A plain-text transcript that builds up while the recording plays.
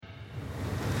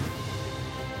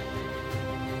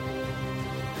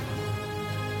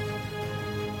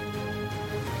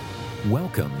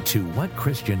Welcome to What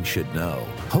Christians Should Know,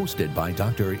 hosted by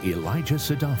Dr. Elijah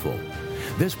Sadafel.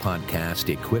 This podcast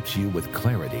equips you with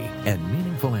clarity and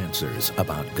meaningful answers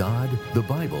about God, the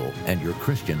Bible, and your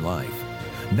Christian life.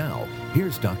 Now,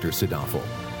 here's Dr. Sadafel.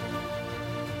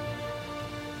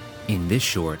 In this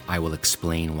short, I will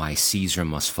explain why Caesar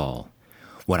must fall.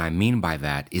 What I mean by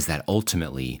that is that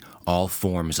ultimately, all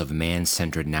forms of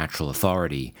man-centered natural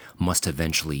authority must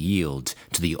eventually yield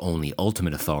to the only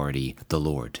ultimate authority, the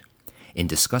Lord. In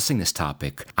discussing this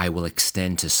topic, I will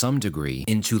extend to some degree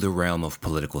into the realm of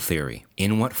political theory.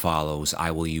 In what follows,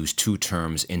 I will use two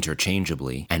terms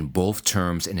interchangeably, and both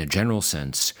terms in a general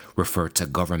sense refer to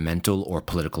governmental or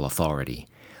political authority.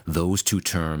 Those two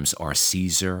terms are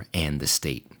Caesar and the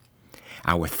state.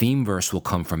 Our theme verse will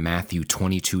come from Matthew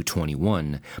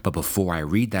 22:21, but before I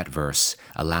read that verse,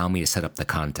 allow me to set up the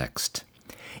context.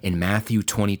 In Matthew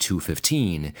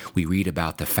 22:15, we read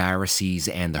about the Pharisees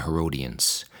and the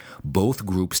Herodians. Both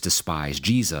groups despised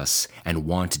Jesus and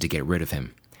wanted to get rid of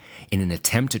him. In an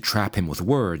attempt to trap him with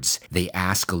words, they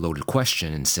ask a loaded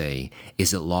question and say,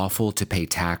 "Is it lawful to pay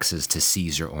taxes to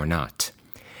Caesar or not?"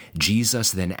 Jesus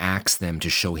then asks them to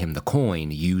show him the coin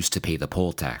used to pay the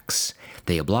poll tax.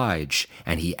 They oblige,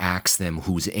 and he asks them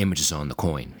whose image is on the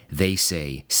coin. They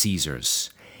say,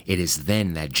 Caesar's. It is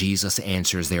then that Jesus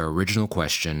answers their original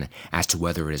question as to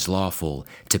whether it is lawful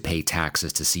to pay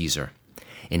taxes to Caesar.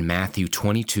 In Matthew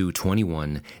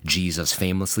 22:21, Jesus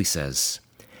famously says,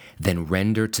 "Then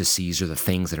render to Caesar the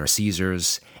things that are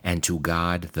Caesar's, and to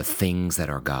God the things that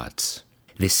are God's."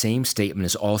 This same statement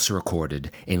is also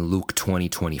recorded in Luke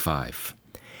 20:25.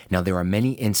 Now there are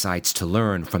many insights to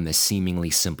learn from this seemingly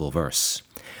simple verse.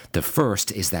 The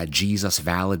first is that Jesus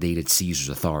validated Caesar's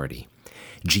authority.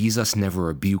 Jesus never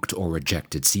rebuked or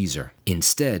rejected Caesar.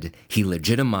 Instead, he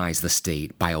legitimized the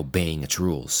state by obeying its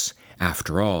rules.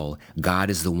 After all, God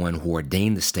is the one who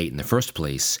ordained the state in the first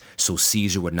place, so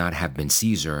Caesar would not have been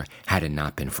Caesar had it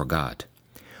not been for God.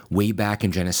 Way back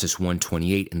in Genesis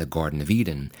 1:28 in the Garden of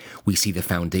Eden, we see the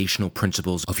foundational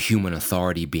principles of human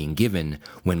authority being given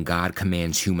when God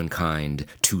commands humankind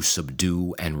to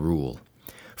subdue and rule.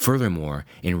 Furthermore,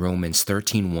 in Romans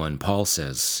 13:1, Paul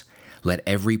says, "Let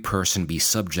every person be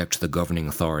subject to the governing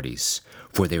authorities,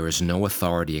 for there is no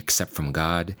authority except from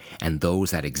God, and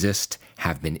those that exist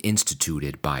have been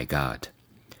instituted by God."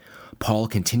 Paul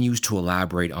continues to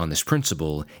elaborate on this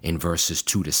principle in verses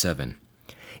 2-7.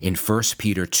 In 1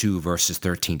 Peter 2, verses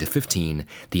 13-15,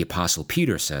 the Apostle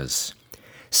Peter says,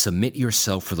 "Submit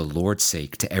yourself for the Lord's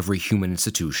sake to every human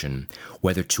institution,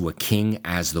 whether to a king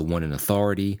as the one in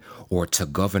authority, or to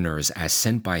governors as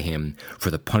sent by him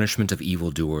for the punishment of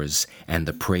evildoers and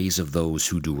the praise of those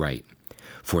who do right.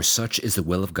 For such is the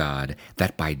will of God,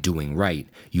 that by doing right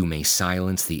you may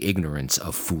silence the ignorance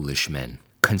of foolish men."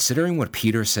 Considering what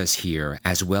Peter says here,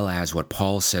 as well as what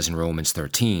Paul says in Romans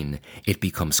 13, it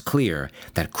becomes clear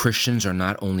that Christians are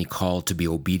not only called to be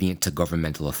obedient to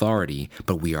governmental authority,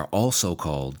 but we are also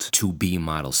called to be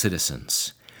model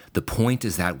citizens. The point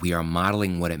is that we are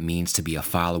modeling what it means to be a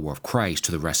follower of Christ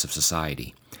to the rest of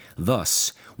society.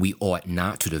 Thus, we ought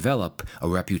not to develop a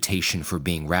reputation for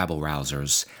being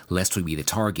rabble-rousers, lest we be the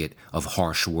target of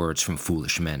harsh words from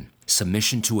foolish men.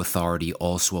 Submission to authority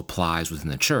also applies within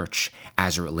the church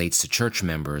as it relates to church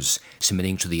members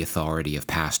submitting to the authority of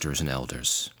pastors and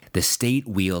elders. The state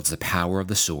wields the power of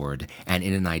the sword, and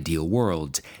in an ideal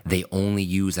world, they only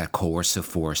use that coercive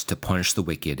force to punish the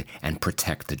wicked and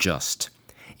protect the just.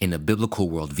 In a biblical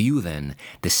worldview, then,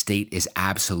 the state is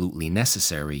absolutely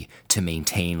necessary to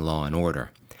maintain law and order.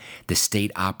 The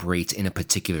state operates in a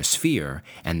particular sphere,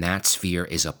 and that sphere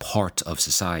is a part of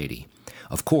society.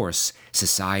 Of course,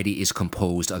 society is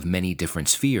composed of many different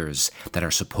spheres that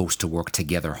are supposed to work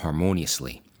together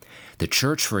harmoniously. The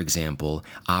church, for example,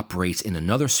 operates in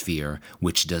another sphere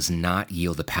which does not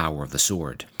yield the power of the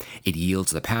sword. It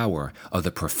yields the power of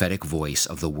the prophetic voice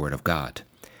of the Word of God.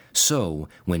 So,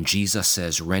 when Jesus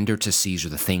says, "Render to Caesar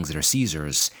the things that are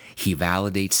Caesar's," he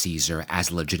validates Caesar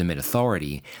as legitimate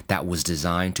authority that was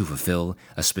designed to fulfill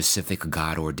a specific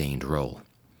God-ordained role.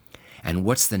 And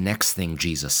what's the next thing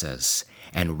Jesus says?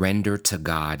 "And render to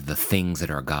God the things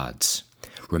that are God's."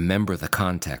 Remember the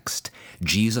context.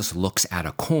 Jesus looks at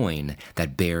a coin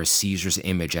that bears Caesar's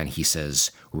image and he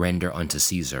says, "Render unto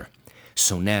Caesar."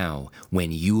 So now,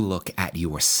 when you look at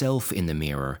yourself in the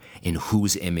mirror, in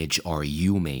whose image are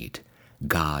you made?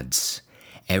 God's.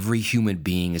 Every human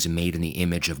being is made in the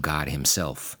image of God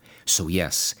himself. So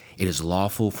yes, it is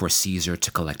lawful for Caesar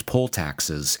to collect poll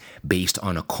taxes based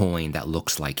on a coin that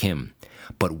looks like him.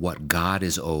 But what God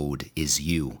is owed is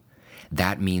you.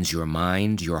 That means your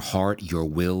mind, your heart, your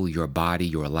will, your body,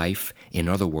 your life. In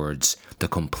other words, the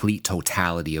complete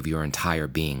totality of your entire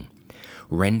being.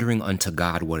 Rendering unto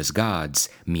God what is God's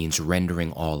means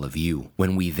rendering all of you.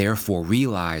 When we therefore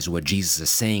realize what Jesus is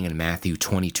saying in Matthew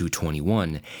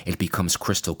 22:21, it becomes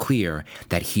crystal clear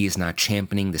that he is not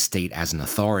championing the state as an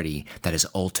authority that is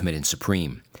ultimate and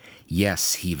supreme.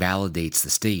 Yes, he validates the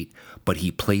state, but he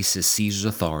places Caesar's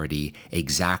authority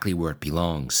exactly where it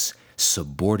belongs,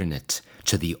 subordinate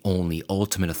to the only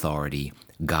ultimate authority,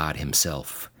 God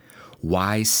himself.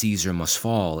 Why Caesar must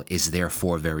fall is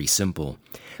therefore very simple,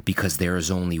 because there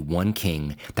is only one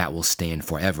king that will stand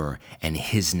forever, and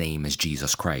his name is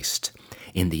Jesus Christ.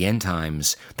 In the end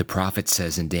times, the prophet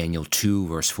says in Daniel 2,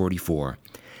 verse 44,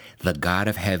 "The God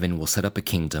of heaven will set up a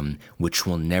kingdom which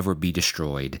will never be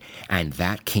destroyed, and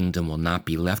that kingdom will not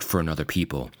be left for another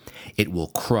people. It will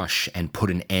crush and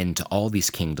put an end to all these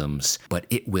kingdoms, but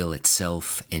it will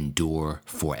itself endure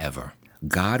forever."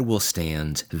 God will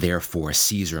stand, therefore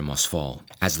Caesar must fall.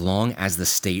 As long as the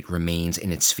state remains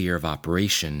in its sphere of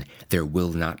operation, there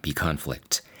will not be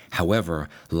conflict. However,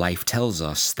 life tells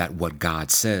us that what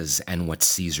God says and what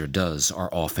Caesar does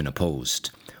are often opposed.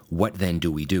 What then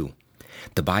do we do?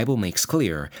 The Bible makes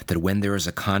clear that when there is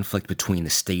a conflict between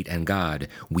the state and God,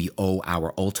 we owe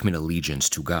our ultimate allegiance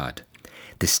to God.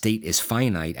 The state is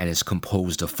finite and is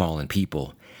composed of fallen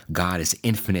people. God is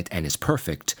infinite and is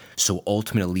perfect, so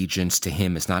ultimate allegiance to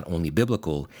him is not only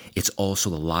biblical, it's also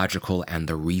the logical and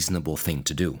the reasonable thing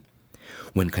to do.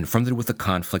 When confronted with a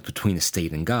conflict between the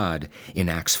state and God, in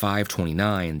Acts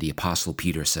 5:29, the Apostle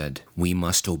Peter said, "We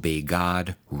must obey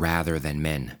God rather than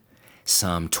men."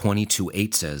 Psalm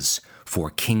 22:8 says, "For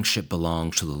kingship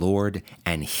belongs to the Lord,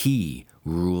 and he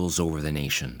rules over the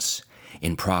nations."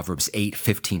 In Proverbs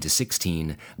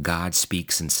 8:15-16, God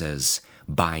speaks and says,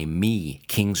 "By me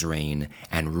kings reign,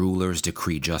 and rulers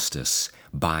decree justice.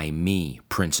 By me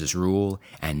princes rule,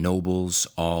 and nobles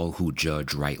all who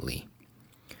judge rightly."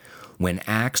 When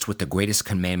asked what the greatest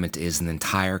commandment is in the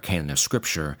entire canon of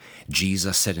Scripture,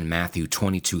 Jesus said in Matthew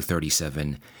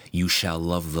 22:37, "You shall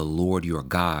love the Lord your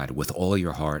God with all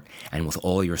your heart, and with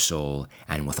all your soul,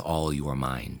 and with all your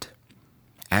mind."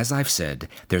 As I've said,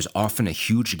 there's often a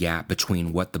huge gap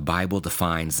between what the Bible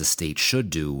defines the state should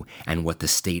do and what the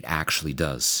state actually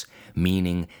does,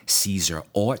 meaning Caesar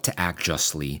ought to act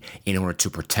justly in order to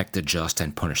protect the just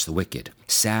and punish the wicked.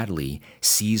 Sadly,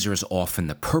 Caesar is often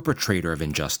the perpetrator of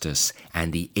injustice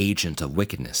and the agent of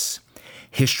wickedness.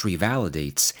 History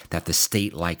validates that the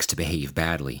state likes to behave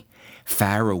badly.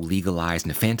 Pharaoh legalized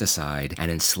infanticide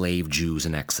and enslaved Jews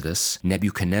in Exodus.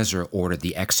 Nebuchadnezzar ordered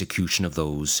the execution of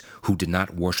those who did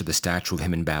not worship the statue of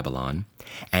him in Babylon.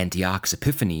 Antiochus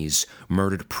Epiphanes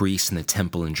murdered priests in the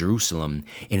temple in Jerusalem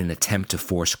in an attempt to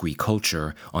force Greek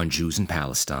culture on Jews in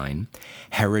Palestine.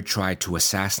 Herod tried to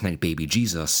assassinate baby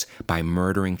Jesus by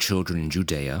murdering children in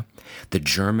Judea. The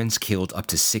Germans killed up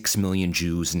to 6 million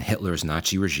Jews in Hitler's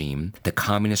Nazi regime. The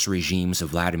communist regimes of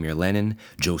Vladimir Lenin,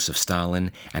 Joseph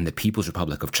Stalin, and the People's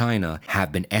Republic of China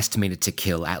have been estimated to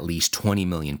kill at least 20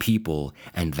 million people,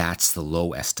 and that's the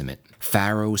low estimate.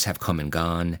 Pharaohs have come and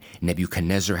gone.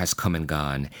 Nebuchadnezzar has come and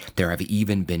gone. There have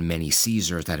even been many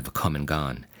Caesars that have come and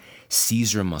gone.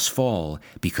 Caesar must fall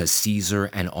because Caesar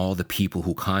and all the people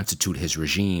who constitute his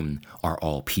regime are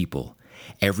all people.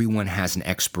 Everyone has an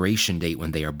expiration date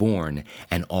when they are born,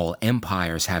 and all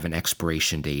empires have an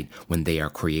expiration date when they are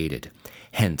created.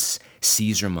 Hence,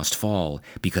 Caesar must fall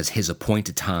because his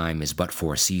appointed time is but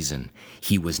for a season.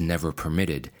 He was never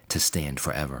permitted to stand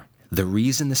forever. The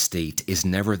reason the state is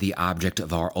never the object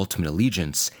of our ultimate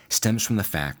allegiance stems from the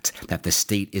fact that the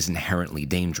state is inherently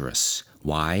dangerous.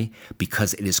 Why?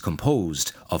 Because it is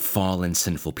composed of fallen,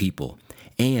 sinful people.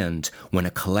 And when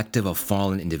a collective of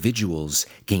fallen individuals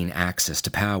gain access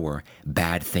to power,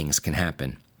 bad things can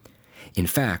happen. In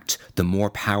fact, the more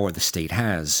power the state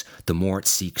has, the more it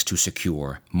seeks to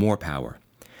secure more power.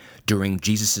 During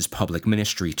Jesus' public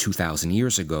ministry 2,000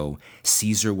 years ago,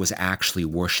 Caesar was actually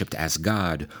worshipped as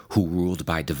God who ruled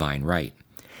by divine right.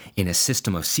 In a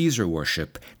system of Caesar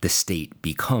worship, the state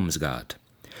becomes God.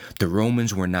 The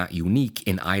Romans were not unique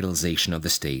in idolization of the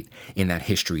state, in that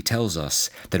history tells us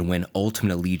that when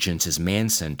ultimate allegiance is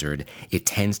man-centered, it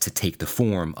tends to take the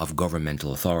form of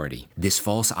governmental authority. This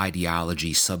false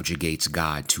ideology subjugates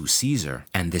God to Caesar,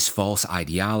 and this false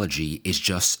ideology is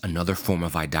just another form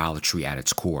of idolatry at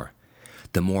its core.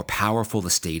 The more powerful the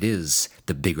state is,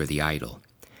 the bigger the idol.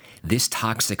 This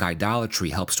toxic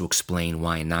idolatry helps to explain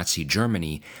why in Nazi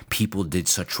Germany, people did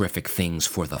such horrific things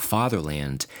for the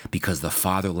fatherland because the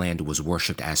fatherland was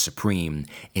worshipped as supreme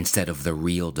instead of the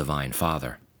real divine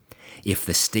father. If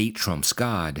the state trumps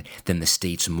God, then the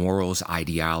state's morals,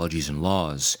 ideologies, and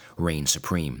laws reign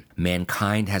supreme.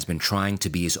 Mankind has been trying to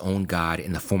be his own God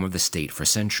in the form of the state for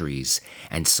centuries,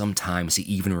 and sometimes he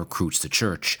even recruits the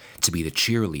church to be the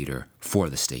cheerleader for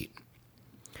the state.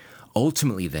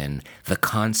 Ultimately, then, the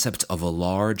concept of a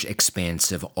large,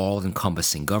 expansive,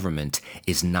 all-encompassing government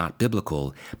is not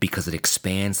biblical because it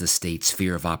expands the state's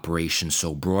sphere of operation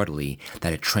so broadly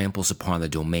that it tramples upon the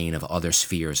domain of other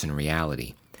spheres in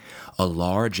reality. A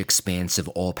large, expansive,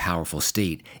 all-powerful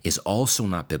state is also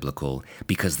not biblical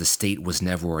because the state was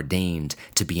never ordained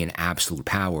to be an absolute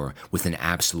power with an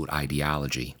absolute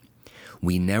ideology.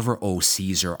 We never owe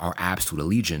Caesar our absolute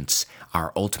allegiance.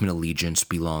 Our ultimate allegiance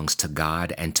belongs to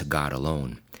God and to God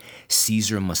alone.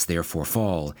 Caesar must therefore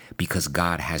fall because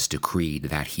God has decreed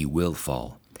that he will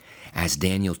fall. As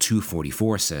Daniel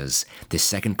 2:44 says, the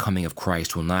second coming of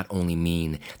Christ will not only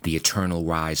mean the eternal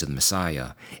rise of the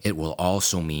Messiah, it will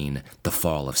also mean the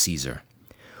fall of Caesar.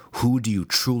 Who do you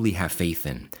truly have faith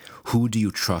in? Who do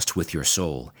you trust with your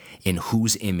soul? In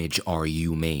whose image are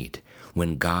you made?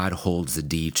 When God holds the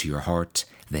deed to your heart,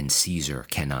 then Caesar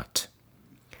cannot.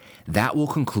 That will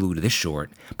conclude this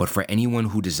short, but for anyone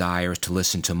who desires to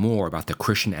listen to more about the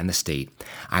Christian and the state,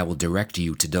 I will direct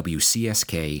you to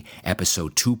WCSK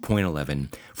episode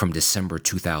 2.11 from December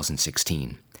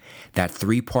 2016. That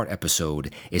 3-part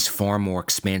episode is far more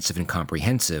expansive and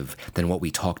comprehensive than what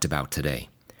we talked about today.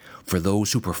 For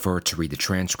those who prefer to read the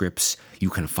transcripts, you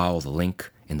can follow the link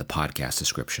in the podcast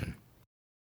description.